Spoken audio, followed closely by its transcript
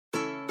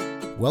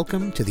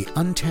Welcome to the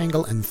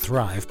Untangle and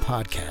Thrive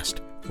podcast,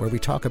 where we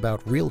talk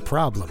about real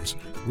problems,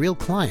 real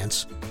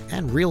clients,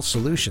 and real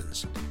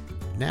solutions.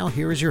 Now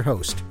here is your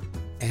host,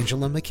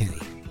 Angela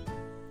McKinney.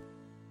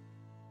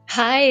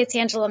 Hi, it's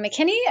Angela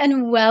McKinney,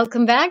 and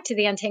welcome back to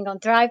the Untangle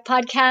and Thrive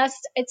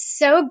podcast. It's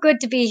so good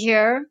to be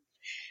here.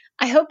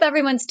 I hope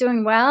everyone's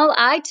doing well.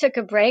 I took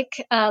a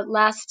break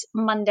last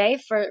Monday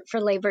for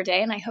Labor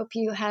Day, and I hope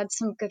you had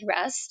some good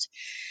rest.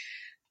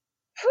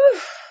 Whew.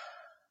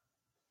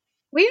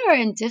 We are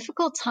in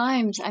difficult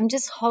times. I'm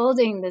just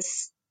holding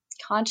this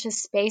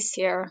conscious space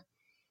here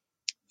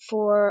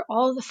for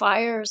all the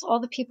fires, all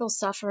the people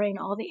suffering,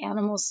 all the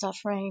animals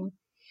suffering.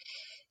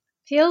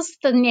 Feels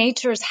the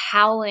nature's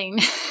howling.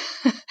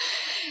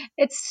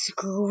 It's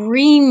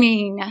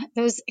screaming.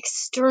 Those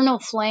external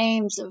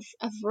flames of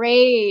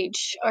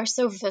rage are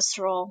so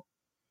visceral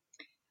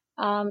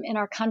in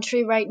our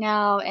country right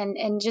now,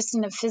 and just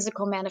in a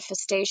physical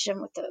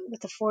manifestation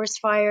with the forest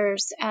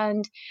fires.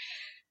 And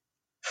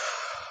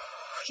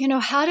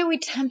how do we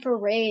temper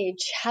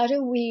rage? How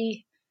do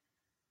we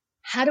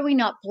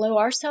not blow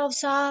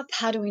ourselves up?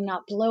 How do we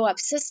not blow up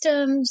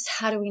systems?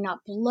 How do we not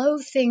blow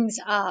things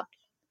up?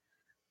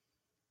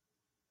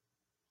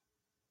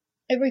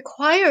 It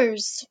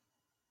requires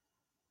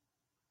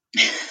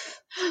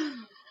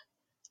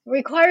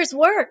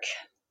work.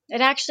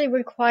 It actually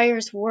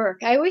requires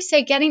work. I always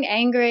say getting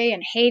angry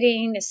and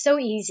hating is so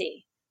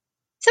easy.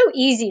 So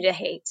easy to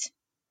hate.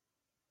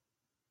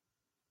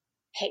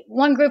 Hate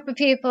one group of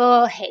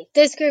people, hate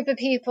this group of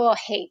people,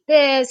 hate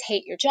this,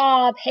 hate your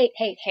job, hate.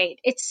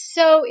 It's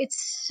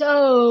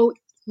so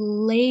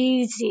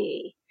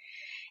lazy.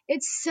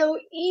 It's so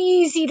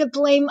easy to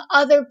blame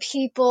other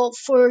people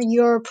for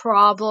your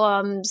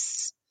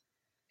problems.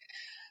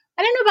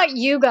 I don't know about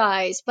you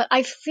guys, but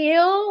I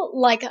feel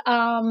like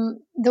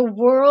the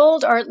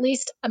world, or at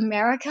least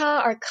America,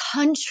 our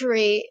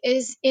country,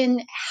 is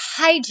in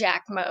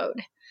hijack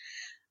mode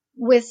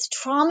with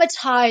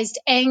traumatized,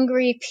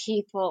 angry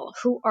people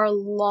who are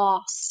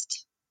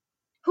lost.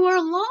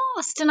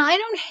 And I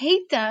don't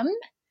hate them,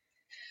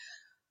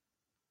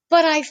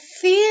 but I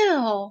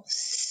feel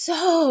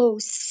so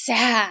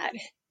sad.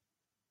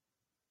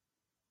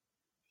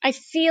 I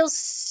feel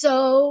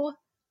so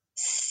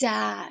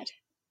sad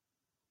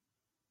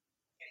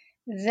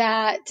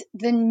that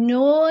the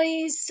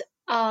noise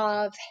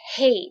of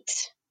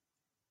hate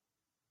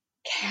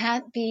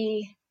can't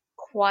be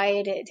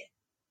quieted,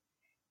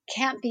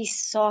 can't be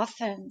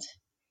softened,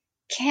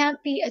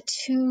 can't be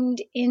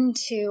attuned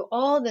into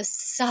all the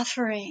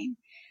suffering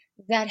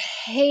that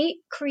hate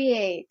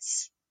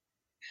creates.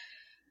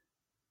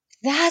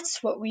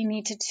 That's what we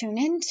need to tune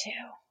into.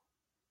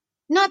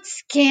 Not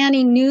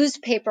scanning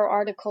newspaper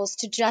articles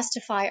to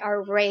justify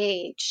our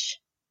rage.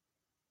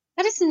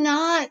 That is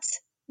not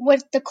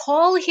what the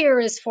call here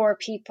is for,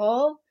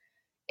 people.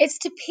 It's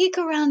to peek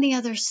around the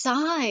other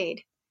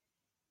side.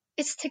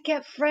 It's to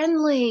get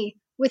friendly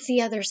with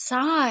the other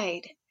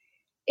side.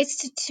 It's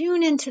to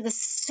tune into the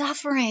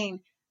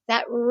suffering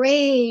that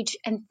rage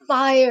and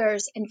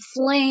fires and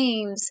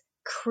flames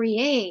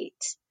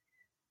create.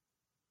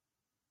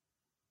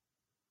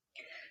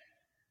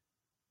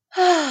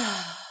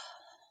 I'm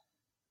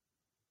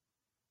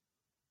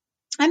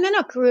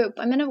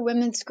in a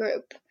women's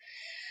group,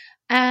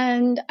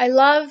 and I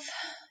love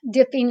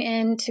dipping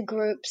into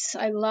groups.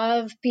 I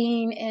love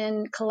being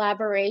in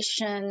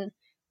collaboration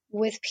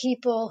with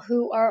people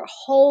who are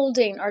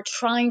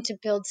trying to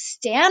build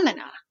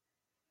stamina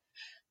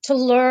to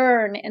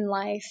learn in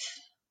life,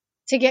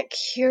 to get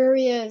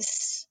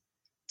curious,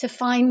 to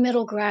find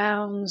middle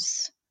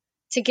grounds,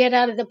 to get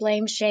out of the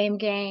blame shame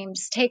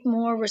games, take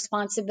more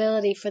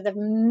responsibility for the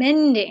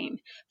mending,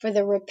 for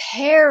the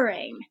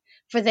repairing,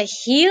 for the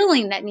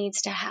healing that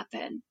needs to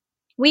happen.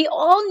 We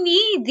all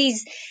need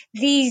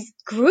these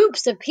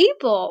groups of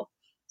people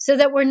so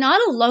that we're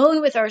not alone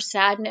with our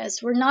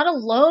sadness, we're not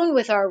alone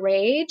with our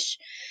rage,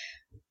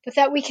 but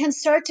that we can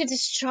start to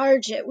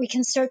discharge it. We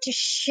can start to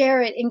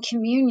share it in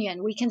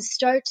communion. We can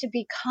start to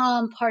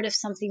become part of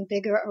something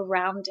bigger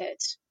around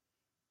it.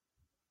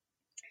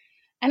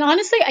 And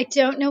honestly, I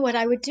don't know what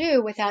I would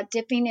do without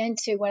dipping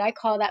into what I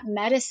call that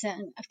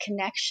medicine of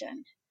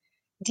connection,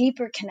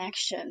 deeper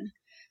connection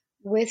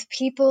with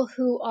people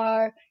who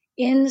are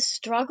in the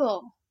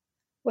struggle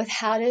with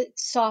how to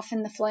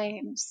soften the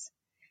flames,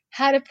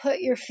 how to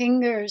put your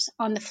fingers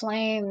on the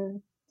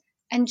flame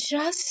and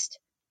just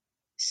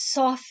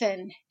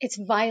soften its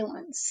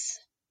violence,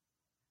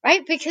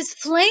 right? Because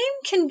flame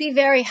can be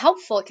very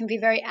helpful. It can be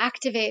very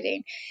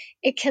activating.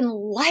 It can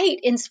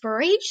light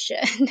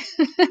inspiration,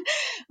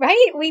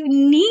 right? We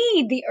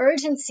need the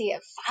urgency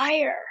of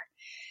fire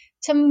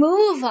to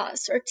move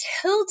us or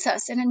tilt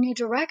us in a new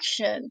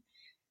direction.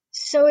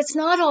 So it's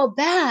not all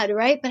bad,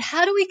 right? But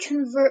how do we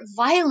convert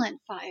violent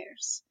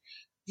fires,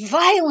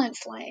 violent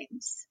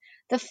flames,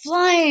 the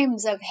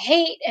flames of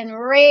hate and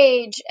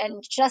rage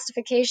and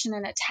justification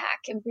and attack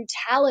and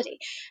brutality?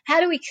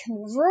 How do we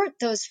convert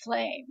those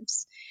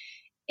flames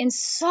and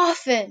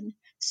soften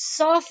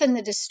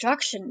the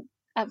destruction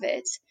of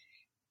it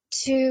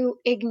to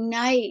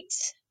ignite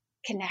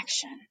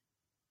connection?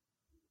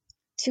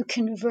 to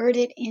convert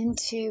it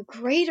into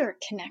greater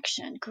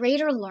connection,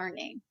 greater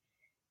learning,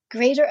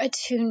 greater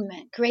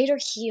attunement, greater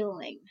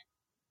healing.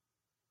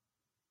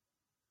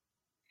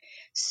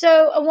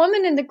 So a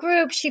woman in the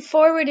group, she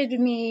forwarded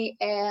me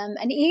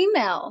an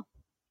email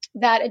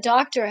that a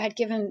doctor had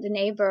given the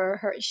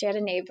neighbor. She had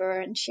a neighbor,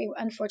 and she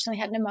unfortunately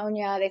had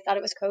pneumonia. They thought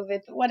it was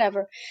COVID, but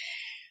whatever.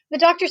 The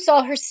doctor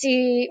saw her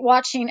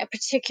watching a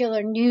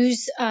particular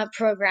news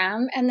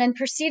program, and then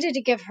proceeded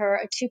to give her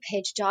a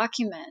 2-page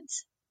document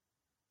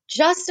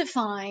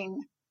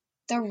justifying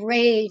the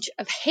rage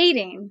of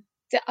hating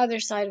the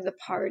other side of the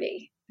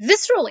party,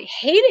 viscerally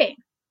hating.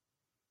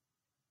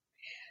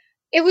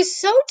 It was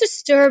so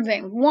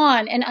disturbing,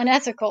 one, and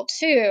unethical,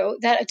 two,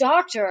 that a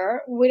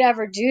doctor would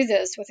ever do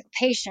this with a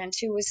patient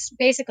who was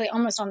basically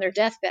almost on their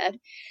deathbed,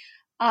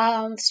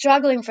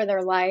 struggling for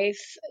their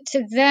life,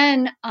 to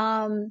then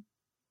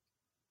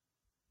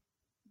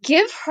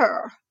give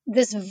her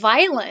this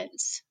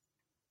violent,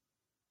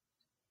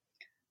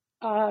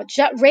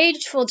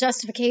 rageful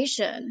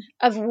justification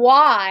of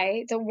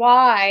why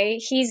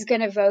he's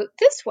going to vote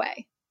this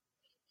way.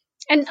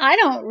 And I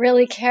don't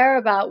really care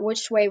about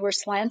which way we're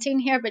slanting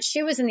here, but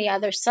she was on the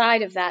other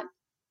side of that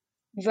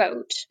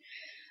vote.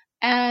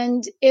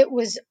 And it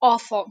was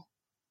awful.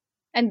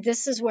 And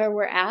this is where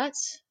we're at.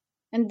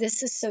 And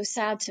this is so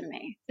sad to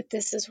me, but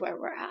this is where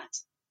we're at.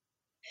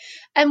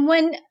 And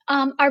when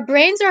our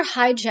brains are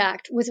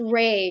hijacked with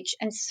rage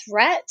and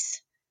threat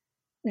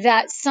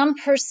that some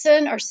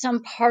person or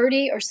some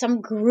party or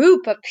some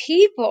group of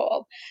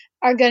people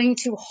are going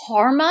to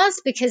harm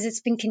us because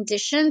it's been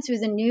conditioned through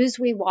the news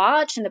we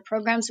watch and the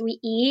programs we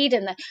eat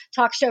and the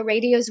talk show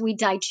radios we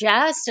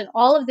digest, and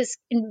all of this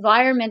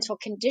environmental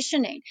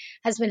conditioning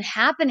has been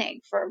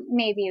happening for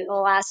maybe the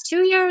last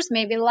 2 years,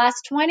 maybe the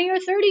last 20 or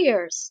 30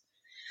 years.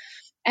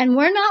 And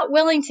we're not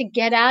willing to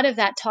get out of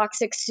that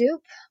toxic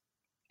soup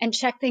and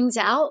check things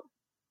out.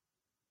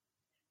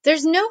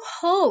 There's no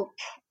hope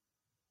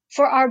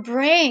for our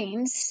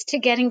brains to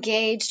get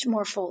engaged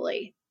more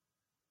fully.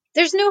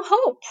 There's no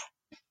hope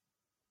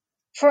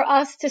for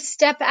us to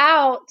step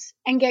out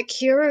and get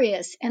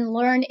curious and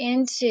learn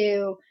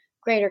into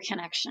greater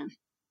connection.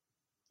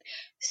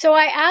 So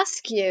I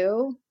ask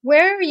you,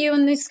 where are you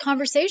in this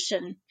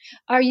conversation?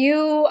 Are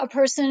you a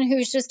person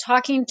who's just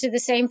talking to the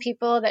same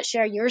people that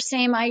share your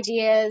same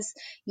ideas,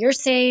 your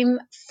same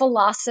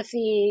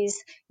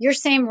philosophies, your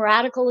same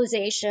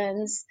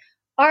radicalizations?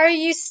 Are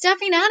you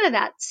stepping out of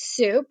that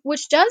soup,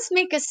 which does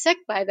make us sick,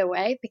 by the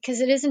way,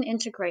 because it isn't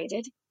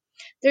integrated?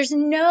 There's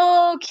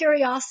no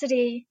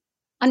curiosity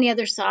on the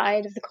other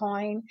side of the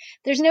coin.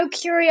 There's no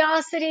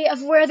curiosity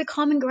of where the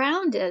common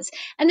ground is.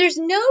 And there's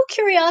no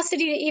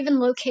curiosity to even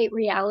locate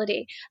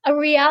reality, a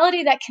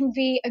reality that can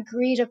be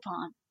agreed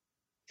upon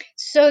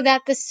so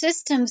that the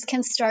systems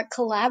can start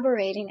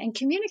collaborating and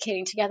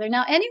communicating together.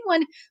 Now,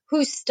 anyone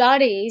who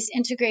studies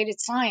integrated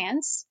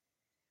science,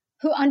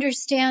 who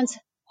understands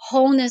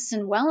wholeness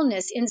and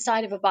wellness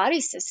inside of a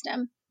body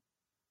system,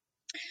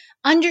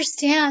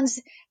 understands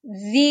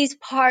these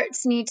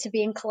parts need to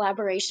be in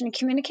collaboration and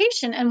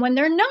communication. And when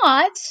they're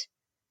not,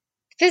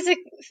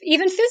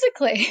 even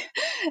physically,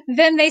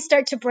 then they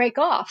start to break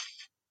off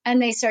and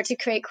they start to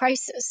create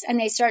crisis and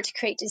they start to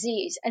create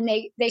disease and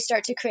they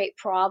start to create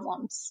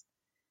problems,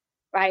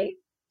 right?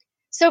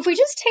 So if we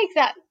just take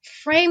that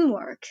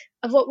framework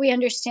of what we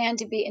understand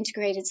to be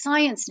integrated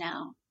science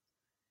now,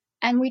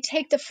 and we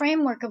take the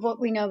framework of what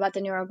we know about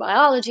the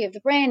neurobiology of the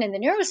brain and the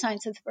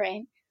neuroscience of the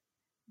brain,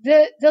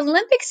 the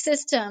limbic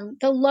system,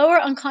 the lower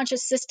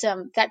unconscious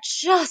system that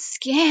just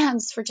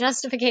scans for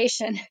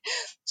justification,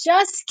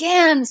 just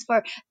scans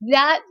for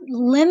that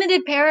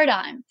limited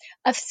paradigm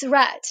of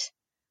threat,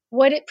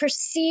 what it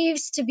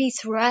perceives to be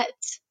threat.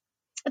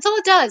 That's all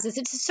it does, is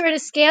it just sort of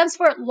scans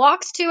for it,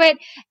 locks to it,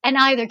 and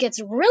either gets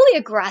really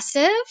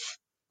aggressive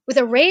with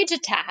a rage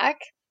attack,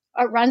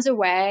 or it runs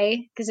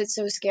away because it's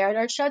so scared,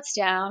 or it shuts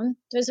down.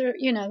 Those are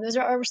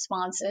our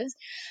responses.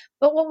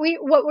 But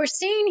what we're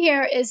seeing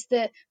here is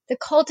the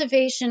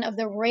cultivation of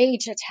the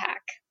rage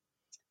attack,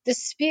 the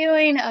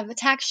spewing of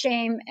attack,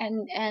 shame,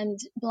 and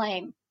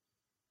blame.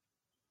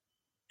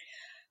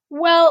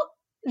 Well,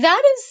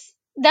 that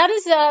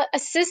is a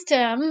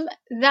system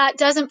that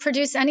doesn't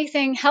produce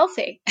anything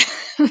healthy.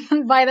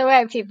 By the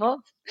way, people,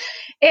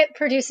 it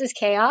produces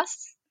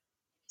chaos.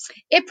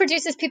 It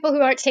produces people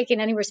who aren't taking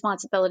any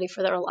responsibility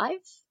for their life.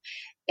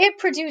 It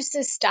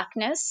produces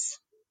stuckness,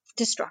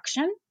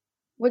 destruction,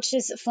 which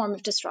is a form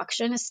of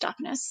destruction, is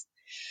stuckness.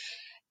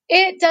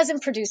 It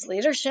doesn't produce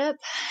leadership.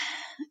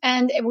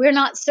 And we're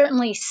not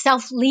certainly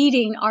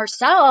self-leading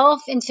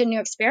ourselves into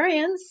new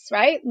experience,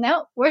 right?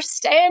 No, we're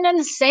staying in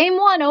the same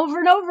one over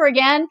and over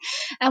again.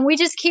 And we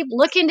just keep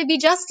looking to be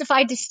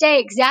justified to stay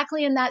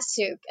exactly in that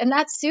soup. And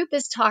that soup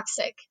is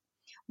toxic.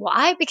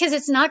 Why? Because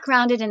it's not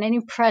grounded in any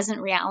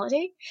present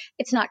reality.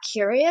 It's not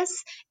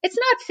curious. It's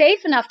not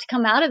safe enough to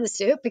come out of the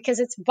soup because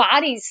its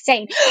body's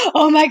saying,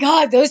 oh my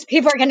God, those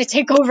people are going to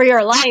take over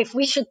your life.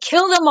 We should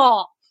kill them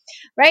all,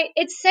 right?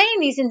 It's saying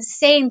these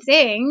insane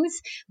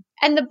things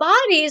And the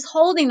body is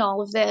holding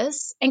all of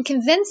this and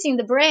convincing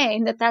the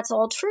brain that that's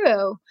all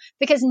true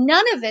because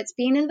none of it's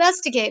being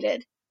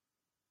investigated.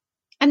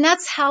 And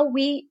that's how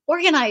we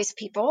organize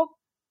people.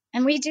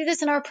 And we do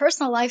this in our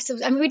personal life. So,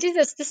 we do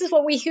this. This is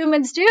what we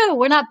humans do.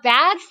 We're not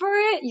bad for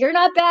it. You're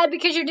not bad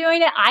because you're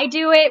doing it. I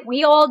do it.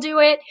 We all do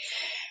it.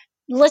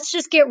 Let's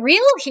just get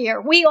real here.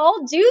 We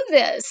all do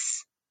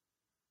this.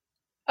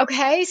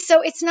 Okay,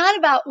 so it's not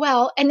about,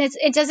 well, and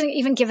it doesn't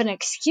even give an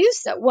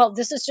excuse though. Well,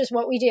 this is just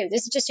what we do.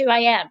 This is just who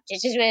I am.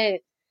 This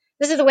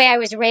is the way I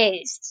was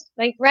raised.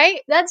 Like, right?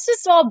 That's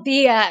just all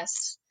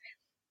BS.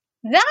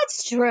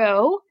 That's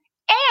true.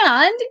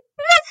 And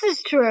this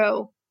is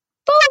true.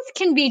 Both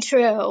can be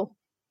true.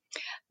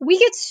 We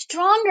get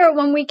stronger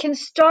when we can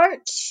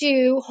start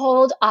to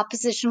hold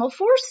oppositional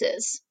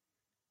forces.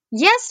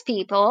 Yes,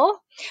 people,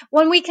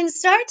 when we can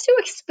start to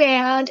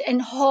expand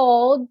and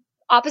hold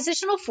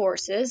oppositional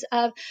forces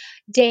of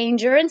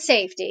danger and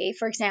safety,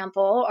 for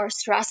example, or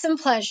stress and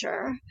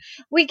pleasure,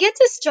 we get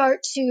to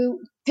start to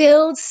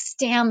build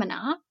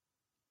stamina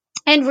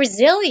and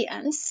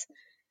resilience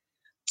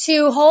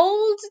to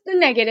hold the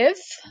negative,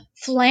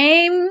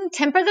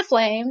 temper the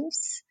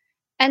flames,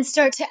 and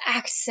start to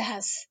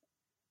access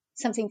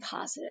something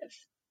positive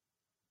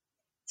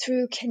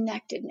through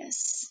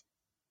connectedness.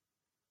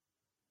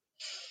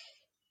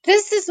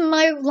 This is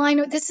my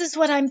line. This is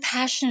what I'm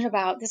passionate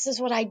about. This is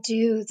what I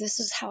do. This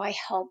is how I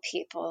help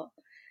people.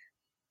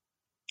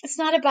 It's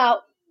not about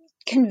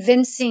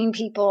convincing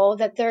people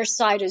that their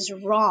side is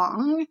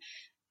wrong.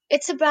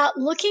 It's about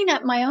looking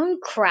at my own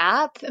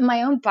crap and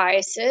my own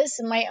biases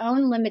and my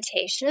own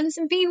limitations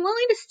and being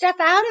willing to step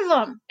out of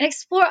them and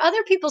explore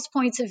other people's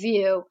points of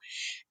view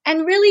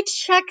and really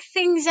check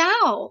things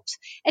out.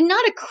 And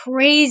not a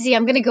crazy,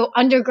 I'm going to go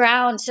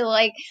underground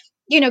to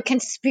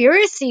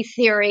conspiracy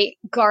theory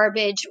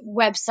garbage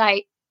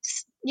website,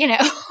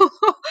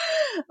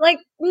 like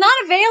not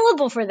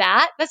available for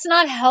that. That's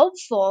not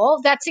helpful.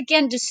 That's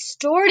again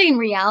distorting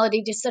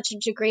reality to such a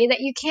degree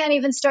that you can't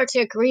even start to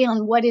agree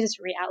on what is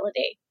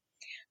reality.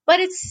 But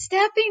it's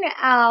stepping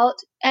out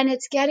and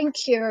it's getting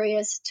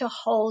curious to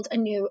hold a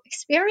new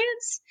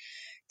experience,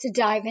 to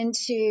dive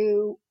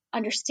into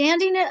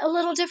understanding it a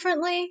little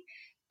differently,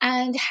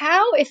 and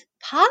how, if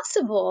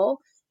possible,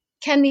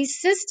 can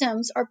these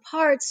systems or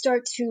parts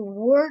start to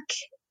work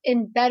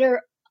in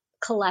better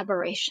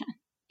collaboration?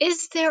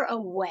 Is there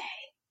a way?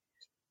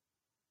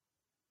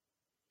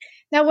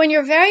 Now, when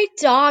you're very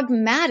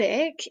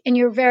dogmatic and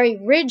you're very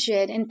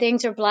rigid and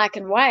things are black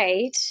and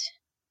white,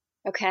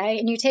 okay,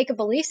 and you take a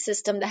belief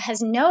system that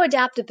has no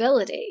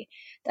adaptability,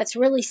 that's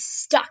really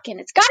stuck in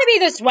it's got to be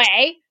this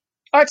way,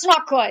 or it's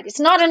not good, it's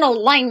not in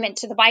alignment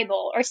to the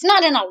Bible, or it's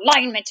not in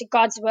alignment to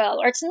God's will,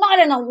 or it's not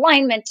in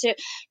alignment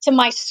to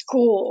my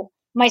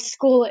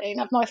schooling,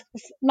 of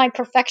my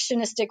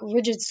perfectionistic,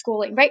 rigid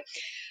schooling, right?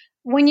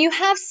 When you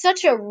have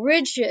such a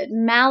rigid,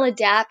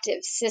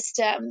 maladaptive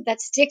system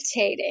that's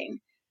dictating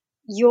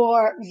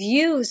your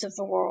views of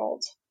the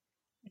world,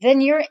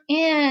 then you're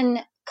in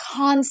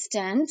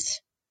constant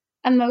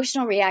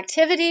emotional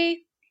reactivity,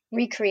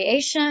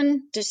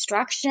 recreation,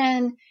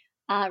 destruction,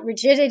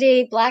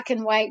 rigidity, black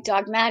and white,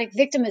 dogmatic,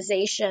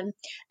 victimization,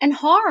 and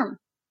harm.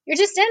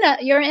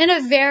 You're in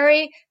a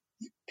very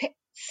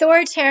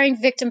authoritarian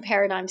victim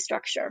paradigm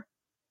structure.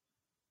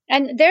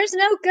 And there's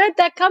no good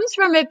that comes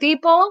from it,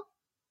 people.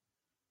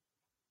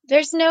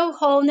 There's no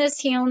wholeness,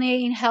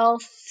 healing,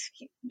 health,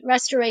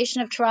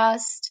 restoration of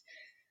trust,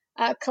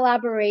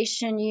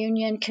 collaboration,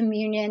 union,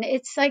 communion.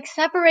 It's like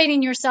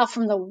separating yourself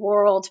from the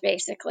world,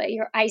 basically.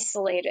 You're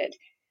isolated.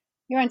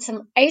 You're in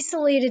some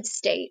isolated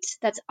state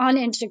that's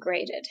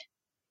unintegrated,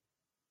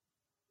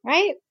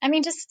 right? I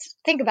mean, just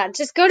think about it.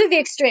 Just go to the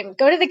extreme.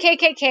 Go to the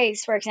KKKs,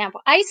 for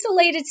example.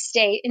 Isolated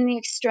state in the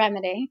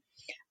extremity,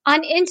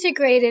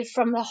 unintegrated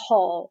from the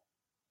whole.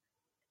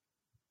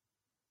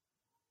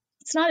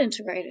 It's not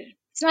integrated.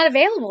 It's not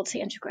available to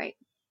integrate.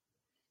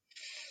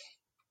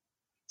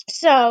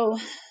 So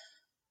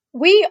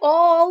we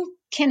all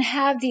can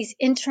have these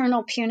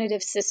internal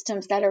punitive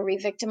systems that are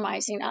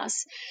re-victimizing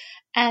us.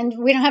 And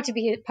we don't have to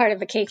be part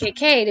of a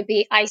KKK to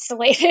be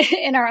isolated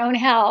in our own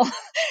hell,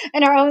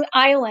 in our own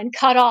island,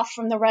 cut off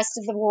from the rest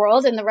of the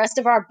world and the rest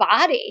of our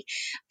body,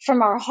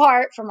 from our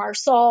heart, from our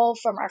soul,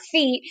 from our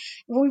feet.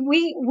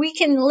 We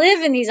can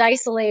live in these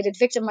isolated,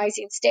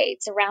 victimizing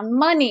states around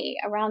money,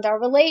 around our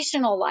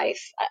relational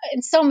life,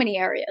 in so many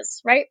areas,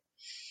 right?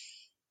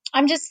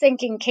 I'm just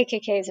thinking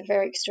KKK is a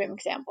very extreme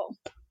example.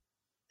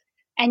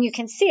 And you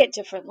can see it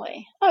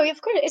differently. Oh,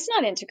 of course, it's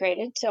not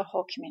integrated to a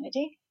whole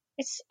community.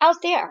 It's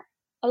out there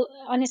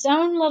on its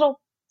own little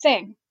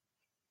thing.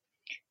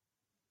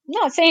 I'm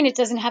not saying it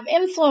doesn't have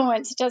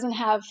influence. It doesn't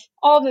have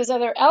all those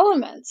other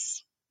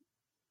elements.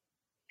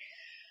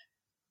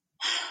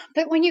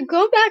 But when you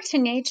go back to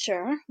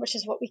nature, which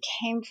is what we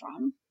came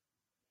from,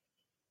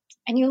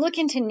 and you look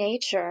into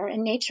nature,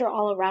 and nature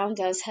all around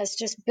us has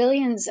just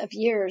billions of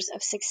years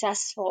of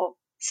successful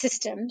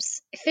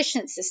systems,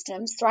 efficient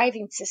systems,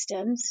 thriving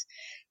systems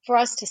for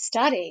us to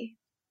study.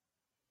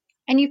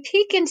 And you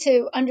peek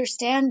into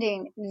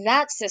understanding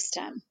that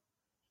system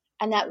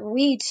and that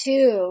we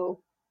too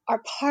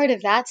are part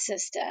of that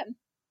system.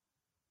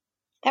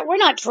 That we're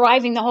not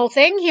driving the whole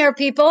thing here,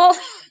 people.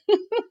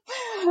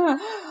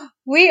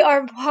 We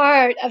are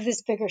part of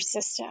this bigger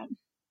system.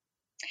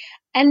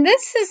 And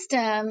this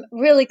system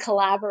really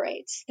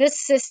collaborates. This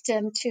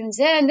system tunes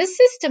in. This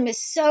system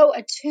is so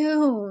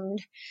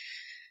attuned.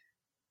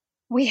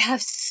 We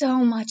have so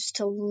much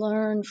to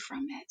learn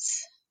from it.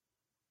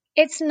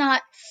 It's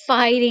not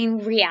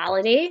fighting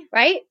reality,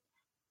 right?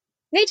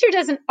 Nature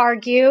doesn't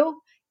argue.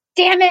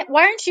 Damn it,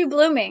 why aren't you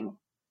blooming?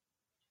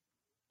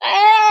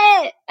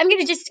 I'm going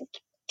to just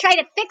try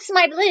to fix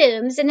my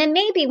blooms, and then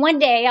maybe one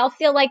day I'll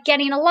feel like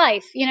getting a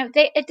life.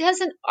 It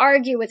doesn't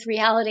argue with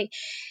reality.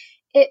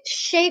 It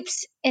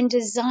shapes and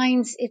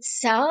designs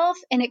itself,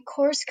 and it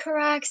course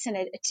corrects, and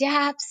it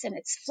adapts, and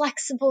it's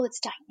flexible, it's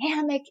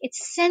dynamic, it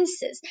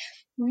senses.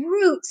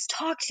 Roots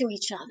talk to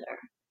each other.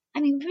 I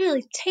mean,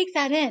 really, take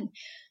that in.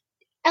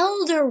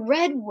 Elder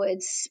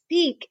redwoods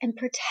speak and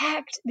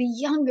protect the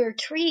younger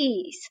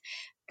trees.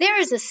 There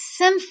is a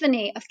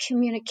symphony of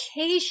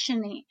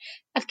communication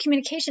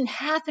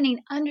happening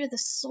under the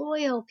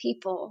soil,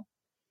 people.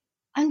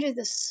 Under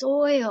the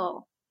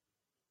soil.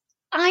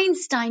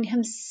 Einstein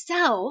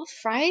himself,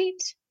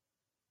 right,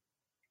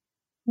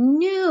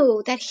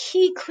 knew that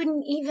he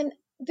couldn't even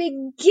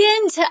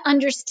begin to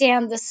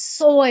understand the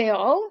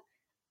soil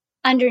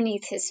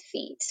underneath his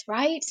feet,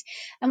 right?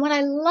 And what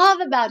I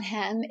love about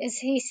him is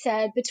he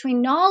said,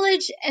 between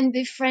knowledge and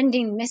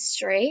befriending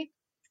mystery,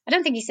 I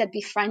don't think he said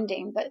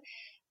befriending, but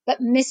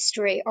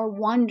mystery or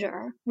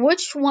wonder,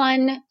 which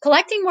one,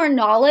 collecting more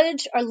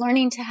knowledge or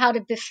learning how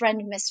to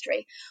befriend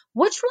mystery,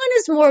 which one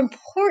is more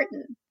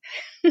important?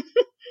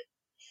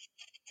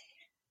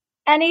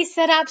 And he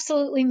said,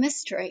 absolutely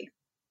mystery.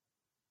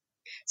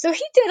 So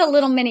he did a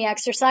little mini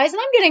exercise, and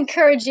I'm going to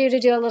encourage you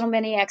to do a little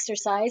mini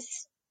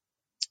exercise.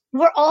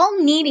 We're all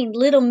needing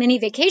little mini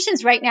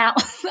vacations right now.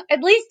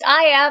 At least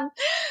I am.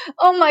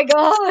 Oh my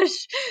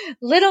gosh.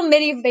 Little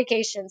mini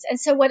vacations. And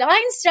so what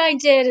Einstein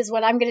did is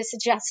what I'm going to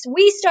suggest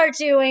we start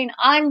doing,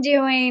 I'm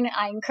doing,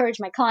 I encourage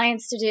my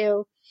clients to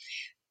do,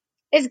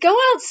 is go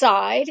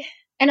outside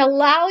and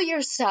allow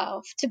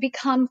yourself to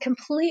become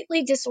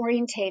completely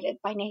disorientated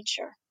by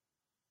nature.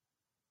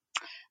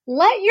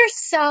 Let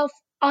yourself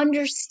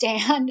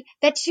understand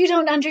that you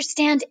don't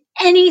understand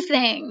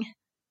anything.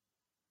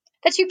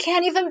 That you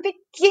can't even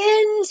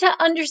begin to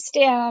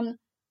understand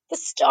the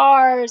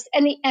stars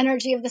and the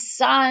energy of the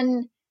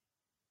sun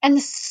and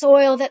the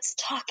soil that's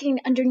talking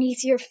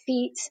underneath your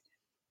feet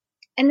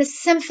and the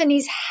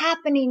symphonies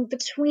happening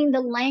between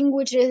the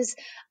languages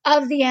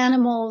of the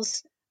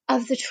animals,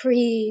 of the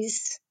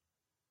trees.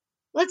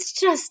 Let's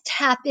just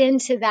tap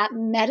into that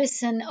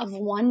medicine of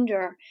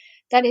wonder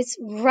that is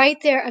right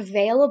there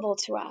available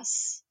to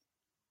us.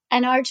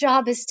 And our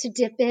job is to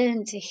dip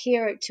in, to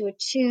hear it, to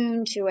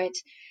attune to it,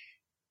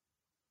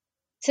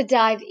 to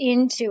dive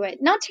into it,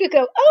 not to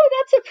go, oh,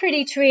 that's a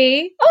pretty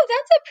tree. Oh,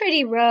 that's a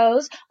pretty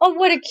rose. Oh,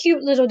 what a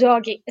cute little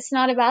doggy. It's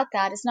not about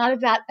that. It's not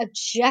about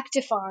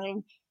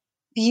objectifying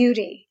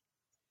beauty.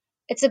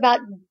 It's about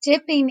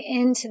dipping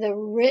into the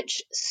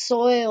rich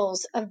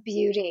soils of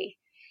beauty,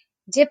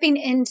 dipping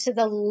into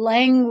the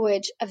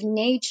language of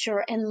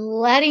nature and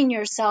letting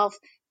yourself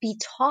be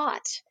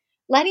taught,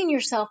 letting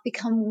yourself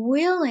become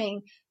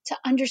willing to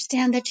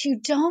understand that you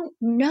don't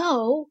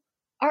know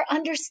or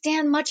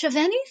understand much of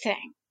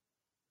anything.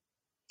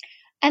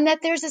 And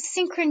that there's a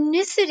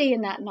synchronicity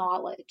in that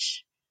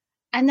knowledge.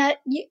 And that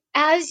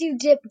as you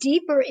dip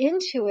deeper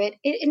into it,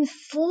 it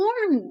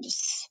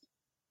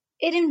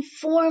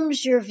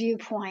informs your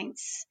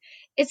viewpoints.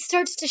 It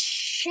starts to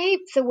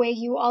shape the way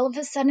you all of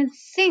a sudden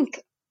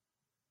think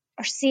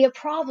or see a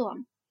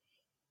problem.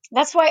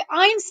 That's why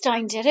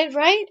Einstein did it,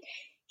 right?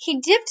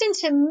 He dipped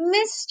into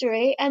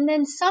mystery, and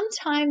then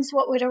sometimes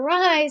what would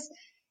arise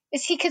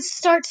is he could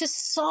start to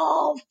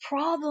solve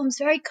problems,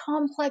 very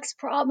complex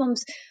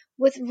problems,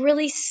 with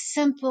really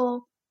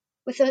simple,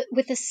 with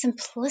a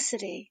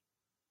simplicity.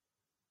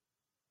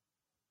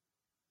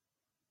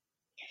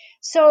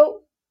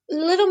 So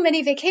little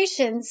mini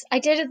vacations, I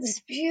did this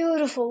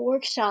beautiful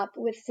workshop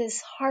with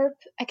this Harp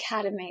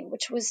Academy,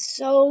 which was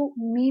so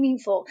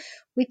meaningful.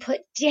 We put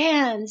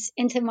dance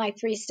into my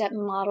 3-step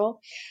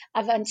model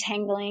of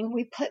untangling.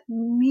 We put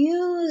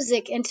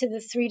music into the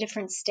 3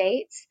 different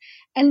states.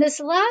 And this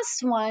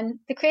last one,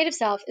 the creative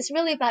self, is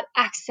really about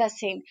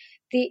accessing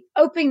the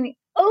opening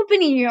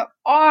your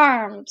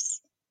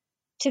arms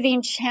to the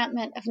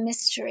enchantment of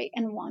mystery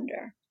and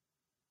wonder.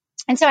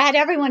 And so I had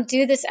everyone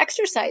do this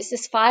exercise,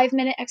 this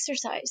 5-minute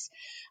exercise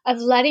of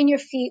letting your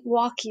feet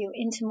walk you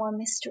into more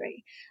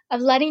mystery,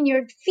 of letting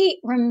your feet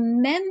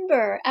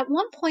remember. At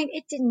one point,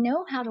 it didn't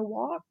know how to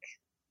walk.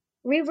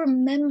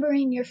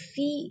 Remembering your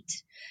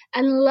feet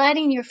and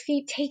letting your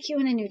feet take you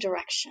in a new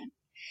direction,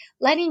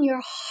 letting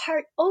your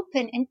heart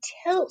open and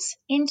tilt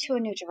into a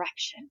new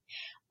direction,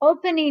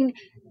 opening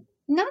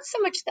not so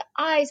much the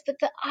eyes, but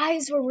the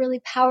eyes were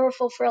really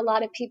powerful for a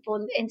lot of people,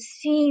 and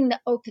seeing the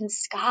open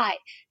sky,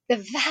 the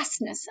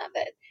vastness of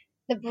it,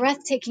 the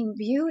breathtaking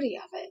beauty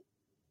of it.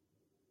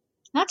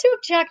 Not to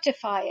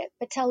objectify it,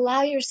 but to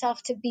allow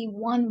yourself to be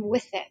one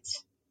with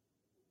it.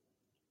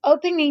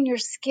 Opening your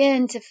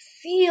skin to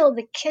feel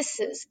the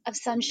kisses of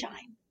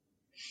sunshine.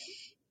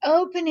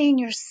 Opening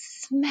your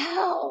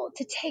smell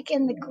to take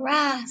in the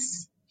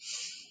grass.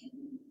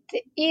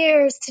 The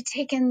ears to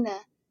take in the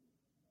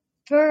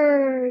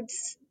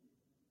birds,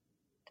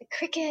 the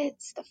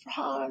crickets, the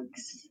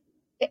frogs,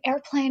 the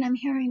airplane I'm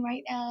hearing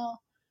right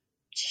now.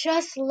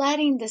 Just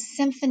letting the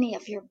symphony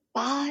of your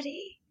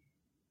body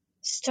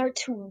start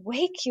to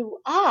wake you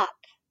up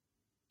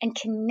and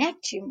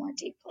connect you more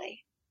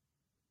deeply.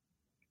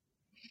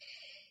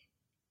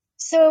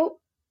 So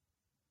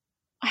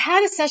I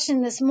had a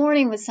session this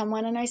morning with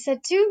someone and I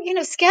said,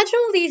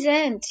 schedule these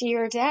into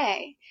your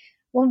day.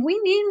 When we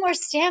need more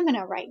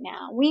stamina right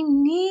now, we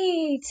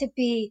need to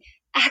be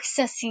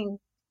accessing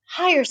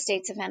higher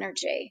states of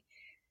energy.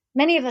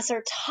 Many of us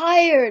are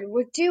tired.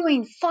 We're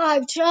doing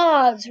 5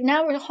 jobs.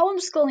 Now we're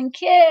homeschooling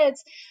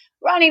kids,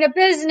 running a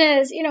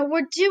business.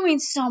 We're doing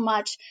so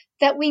much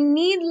that we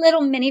need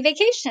little mini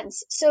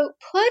vacations. So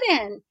put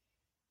in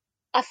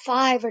a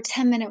 5 or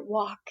 10 minute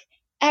walk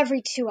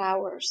every 2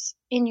 hours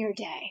in your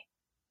day.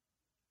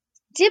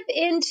 Dip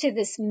into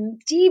this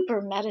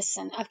deeper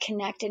medicine of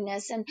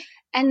connectedness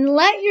and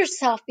let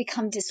yourself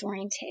become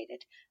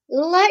disorientated.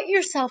 Let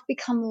yourself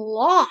become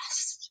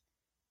lost,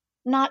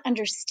 not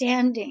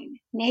understanding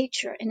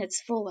nature in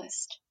its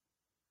fullest.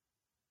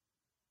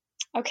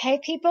 Okay,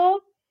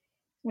 people?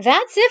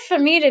 That's it for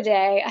me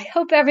today. I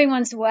hope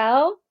everyone's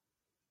well.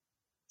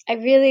 I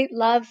really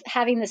love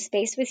having this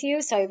space with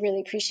you, so I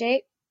really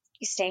appreciate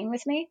you staying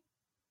with me.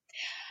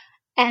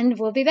 And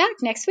we'll be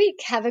back next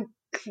week. Have a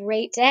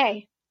great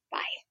day.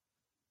 Bye.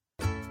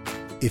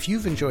 If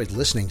you've enjoyed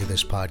listening to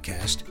this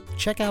podcast,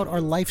 check out our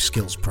life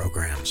skills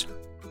programs.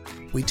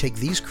 We take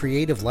these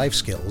creative life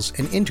skills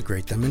and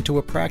integrate them into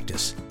a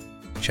practice.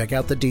 Check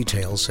out the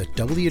details at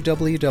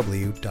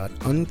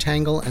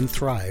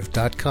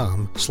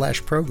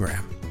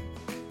www.untangleandthrive.com/program.